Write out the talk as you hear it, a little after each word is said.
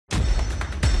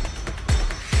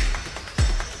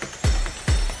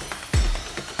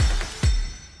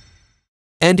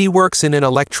Andy works in an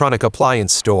electronic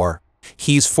appliance store.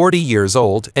 He's 40 years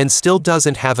old and still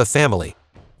doesn't have a family.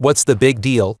 What's the big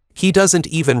deal? He doesn't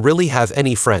even really have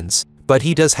any friends, but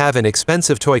he does have an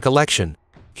expensive toy collection.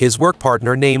 His work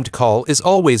partner named Carl is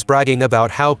always bragging about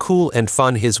how cool and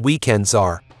fun his weekends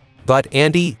are. But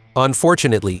Andy,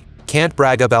 unfortunately, can't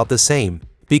brag about the same,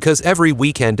 because every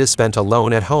weekend is spent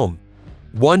alone at home.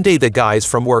 One day the guys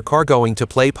from work are going to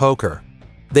play poker.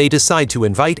 They decide to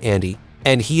invite Andy,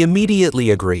 and he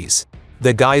immediately agrees.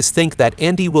 The guys think that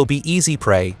Andy will be easy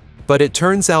prey, but it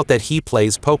turns out that he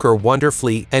plays poker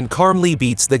wonderfully and calmly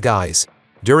beats the guys.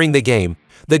 During the game,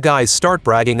 the guys start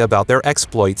bragging about their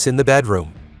exploits in the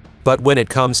bedroom. But when it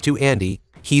comes to Andy,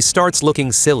 he starts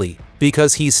looking silly,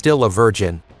 because he's still a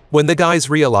virgin. When the guys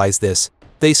realize this,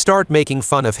 they start making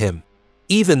fun of him.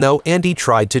 Even though Andy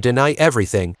tried to deny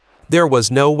everything, there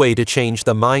was no way to change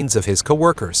the minds of his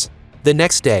coworkers. The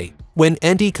next day, when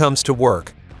Andy comes to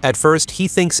work, at first he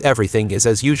thinks everything is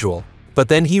as usual, but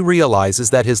then he realizes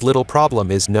that his little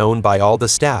problem is known by all the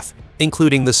staff,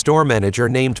 including the store manager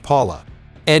named Paula.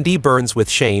 Andy burns with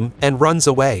shame and runs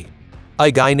away.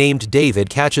 A guy named David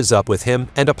catches up with him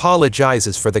and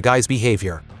apologizes for the guy's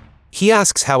behavior. He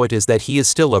asks how it is that he is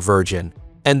still a virgin,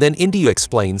 and then Andy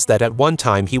explains that at one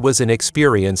time he was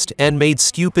inexperienced and made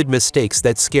stupid mistakes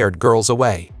that scared girls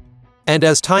away. And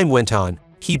as time went on,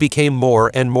 he became more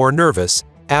and more nervous,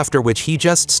 after which he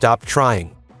just stopped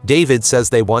trying. David says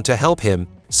they want to help him,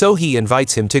 so he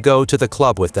invites him to go to the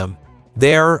club with them.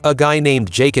 There, a guy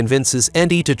named Jake convinces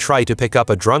Andy to try to pick up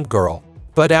a drunk girl,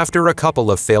 but after a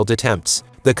couple of failed attempts,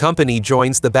 the company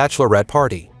joins the bachelorette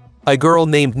party. A girl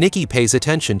named Nikki pays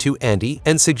attention to Andy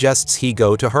and suggests he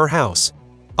go to her house.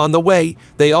 On the way,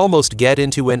 they almost get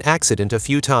into an accident a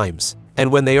few times,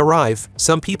 and when they arrive,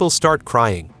 some people start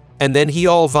crying, and then he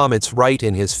all vomits right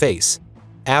in his face.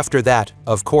 After that,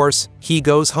 of course, he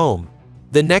goes home.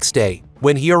 The next day,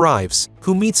 when he arrives,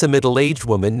 who meets a middle-aged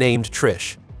woman named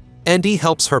Trish. Andy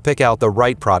helps her pick out the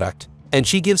right product, and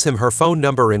she gives him her phone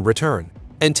number in return,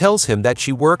 and tells him that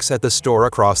she works at the store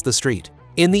across the street.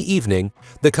 In the evening,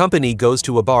 the company goes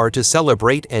to a bar to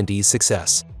celebrate Andy's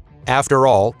success. After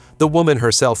all, the woman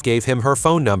herself gave him her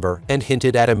phone number and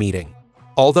hinted at a meeting.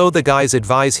 Although the guys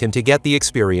advise him to get the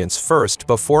experience first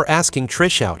before asking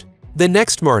Trish out. The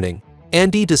next morning,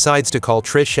 Andy decides to call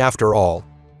Trish after all,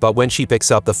 but when she picks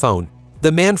up the phone,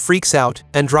 the man freaks out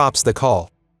and drops the call.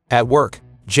 At work,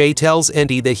 Jay tells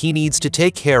Andy that he needs to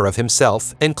take care of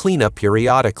himself and clean up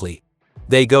periodically.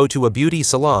 They go to a beauty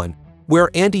salon, where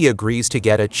Andy agrees to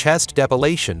get a chest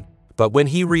depilation, but when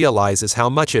he realizes how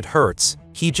much it hurts,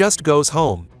 he just goes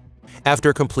home.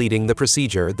 After completing the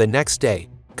procedure the next day,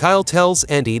 Kyle tells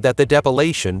Andy that the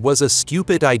depilation was a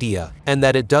stupid idea and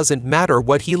that it doesn't matter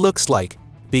what he looks like,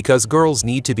 because girls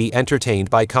need to be entertained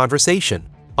by conversation.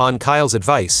 On Kyle's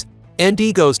advice,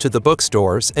 Andy goes to the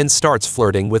bookstores and starts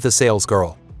flirting with a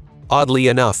salesgirl. Oddly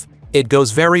enough, it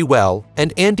goes very well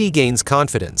and Andy gains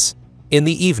confidence. In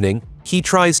the evening, he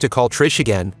tries to call Trish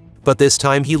again, but this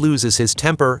time he loses his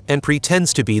temper and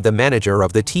pretends to be the manager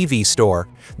of the TV store,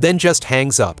 then just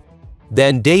hangs up.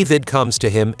 Then David comes to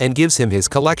him and gives him his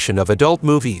collection of adult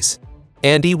movies.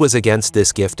 Andy was against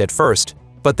this gift at first,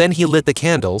 but then he lit the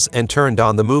candles and turned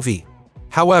on the movie.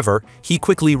 However, he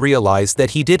quickly realized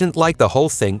that he didn't like the whole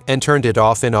thing and turned it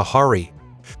off in a hurry.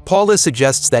 Paula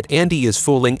suggests that Andy is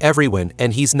fooling everyone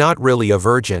and he's not really a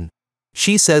virgin.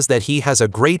 She says that he has a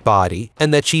great body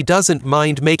and that she doesn't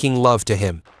mind making love to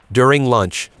him. During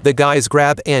lunch, the guys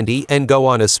grab Andy and go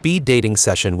on a speed dating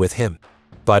session with him.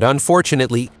 But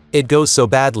unfortunately, it goes so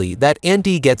badly that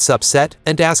Andy gets upset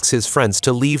and asks his friends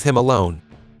to leave him alone.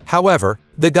 However,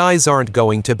 the guys aren't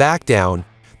going to back down.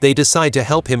 They decide to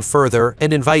help him further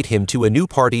and invite him to a new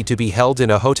party to be held in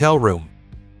a hotel room.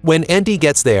 When Andy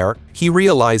gets there, he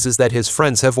realizes that his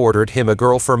friends have ordered him a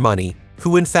girl for money,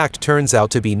 who in fact turns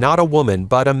out to be not a woman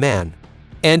but a man.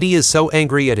 Andy is so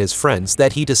angry at his friends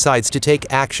that he decides to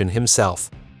take action himself.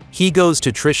 He goes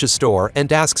to Trish's store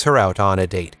and asks her out on a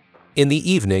date. In the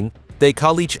evening, they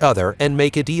call each other and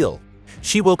make a deal.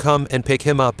 She will come and pick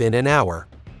him up in an hour.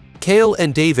 Kale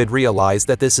and David realize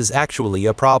that this is actually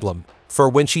a problem, for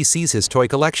when she sees his toy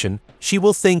collection, she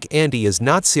will think Andy is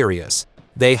not serious.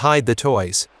 They hide the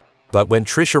toys. But when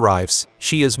Trish arrives,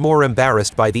 she is more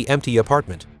embarrassed by the empty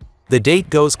apartment. The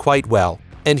date goes quite well,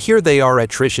 and here they are at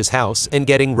Trish's house and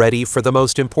getting ready for the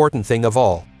most important thing of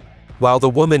all. While the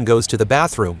woman goes to the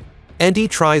bathroom, Andy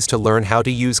tries to learn how to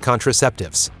use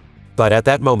contraceptives. But at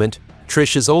that moment,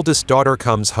 Trish's oldest daughter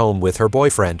comes home with her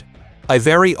boyfriend. A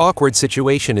very awkward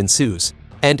situation ensues,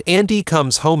 and Andy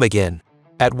comes home again.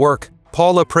 At work,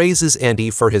 Paula praises Andy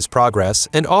for his progress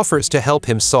and offers to help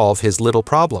him solve his little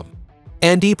problem.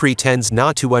 Andy pretends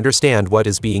not to understand what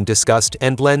is being discussed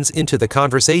and blends into the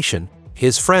conversation.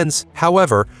 His friends,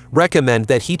 however, recommend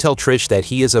that he tell Trish that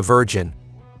he is a virgin.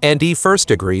 Andy first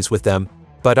agrees with them,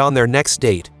 but on their next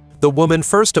date, the woman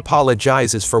first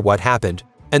apologizes for what happened,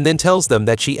 and then tells them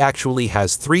that she actually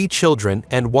has 3 children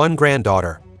and 1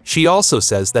 granddaughter. She also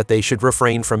says that they should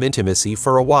refrain from intimacy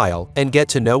for a while and get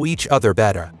to know each other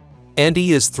better.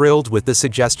 Andy is thrilled with the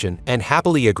suggestion and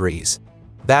happily agrees.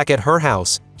 Back at her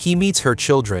house, he meets her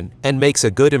children and makes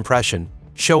a good impression,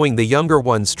 showing the younger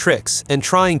ones tricks and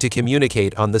trying to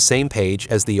communicate on the same page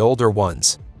as the older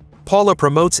ones. Paula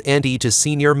promotes Andy to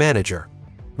senior manager.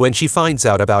 When she finds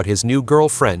out about his new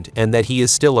girlfriend and that he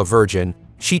is still a virgin,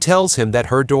 she tells him that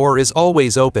her door is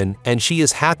always open and she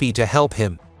is happy to help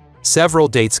him. Several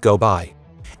dates go by.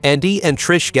 Andy and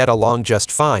Trish get along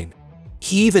just fine.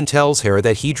 He even tells her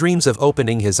that he dreams of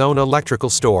opening his own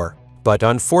electrical store, but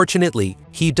unfortunately,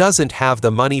 he doesn't have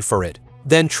the money for it.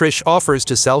 Then Trish offers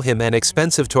to sell him an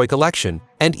expensive toy collection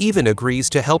and even agrees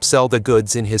to help sell the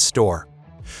goods in his store.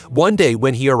 One day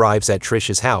when he arrives at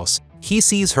Trish's house, he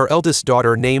sees her eldest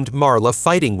daughter named Marla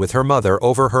fighting with her mother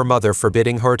over her mother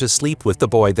forbidding her to sleep with the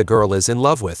boy the girl is in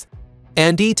love with.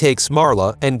 Andy takes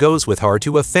Marla and goes with her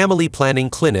to a family planning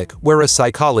clinic where a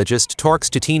psychologist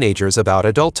talks to teenagers about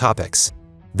adult topics.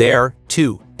 There,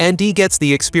 too, Andy gets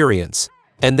the experience,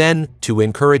 and then, to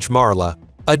encourage Marla,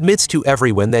 admits to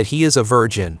everyone that he is a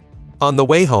virgin. On the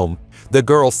way home, the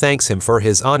girl thanks him for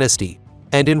his honesty,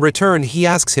 and in return he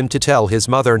asks him to tell his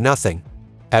mother nothing.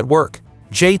 At work,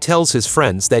 Jay tells his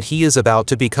friends that he is about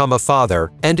to become a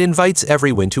father and invites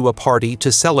everyone to a party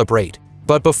to celebrate.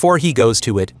 But before he goes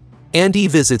to it, Andy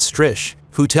visits Trish,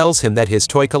 who tells him that his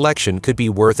toy collection could be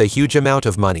worth a huge amount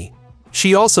of money.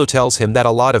 She also tells him that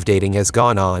a lot of dating has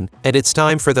gone on and it's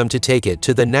time for them to take it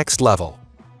to the next level.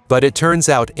 But it turns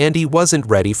out Andy wasn't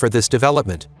ready for this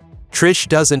development. Trish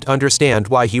doesn't understand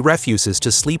why he refuses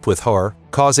to sleep with her,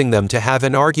 causing them to have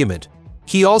an argument.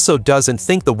 He also doesn't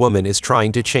think the woman is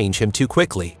trying to change him too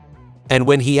quickly. And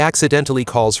when he accidentally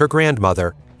calls her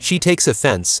grandmother, she takes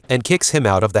offense and kicks him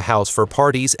out of the house for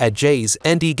parties at Jay's.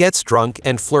 Andy gets drunk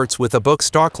and flirts with a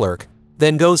bookstore clerk,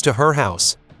 then goes to her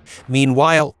house.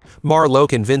 Meanwhile, Marlo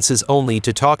convinces Only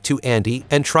to talk to Andy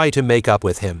and try to make up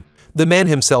with him. The man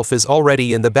himself is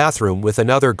already in the bathroom with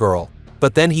another girl,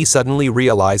 but then he suddenly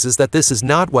realizes that this is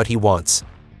not what he wants.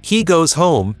 He goes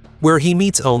home, where he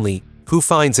meets Only, who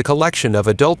finds a collection of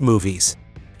adult movies.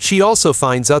 She also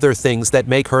finds other things that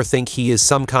make her think he is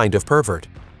some kind of pervert.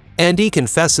 Andy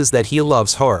confesses that he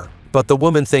loves her, but the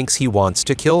woman thinks he wants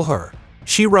to kill her.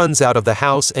 She runs out of the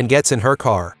house and gets in her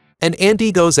car, and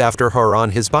Andy goes after her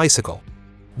on his bicycle.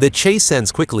 The chase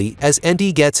ends quickly as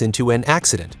Andy gets into an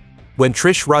accident. When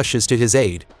Trish rushes to his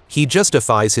aid, he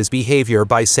justifies his behavior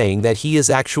by saying that he is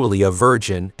actually a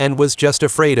virgin and was just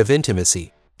afraid of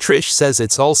intimacy. Trish says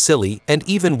it's all silly and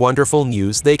even wonderful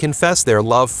news. They confess their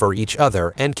love for each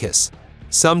other and kiss.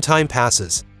 Some time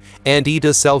passes. Andy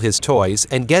does sell his toys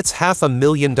and gets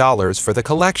 $500,000 for the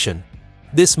collection.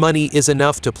 This money is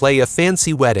enough to play a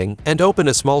fancy wedding and open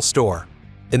a small store.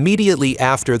 Immediately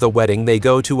after the wedding, they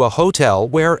go to a hotel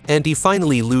where Andy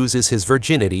finally loses his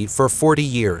virginity for 40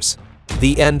 years.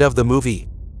 The end of the movie.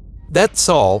 That's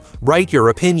all. Write your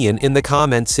opinion in the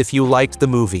comments if you liked the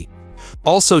movie.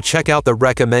 Also check out the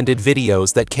recommended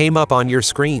videos that came up on your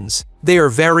screens. They are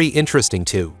very interesting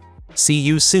too. See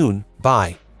you soon.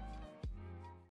 Bye.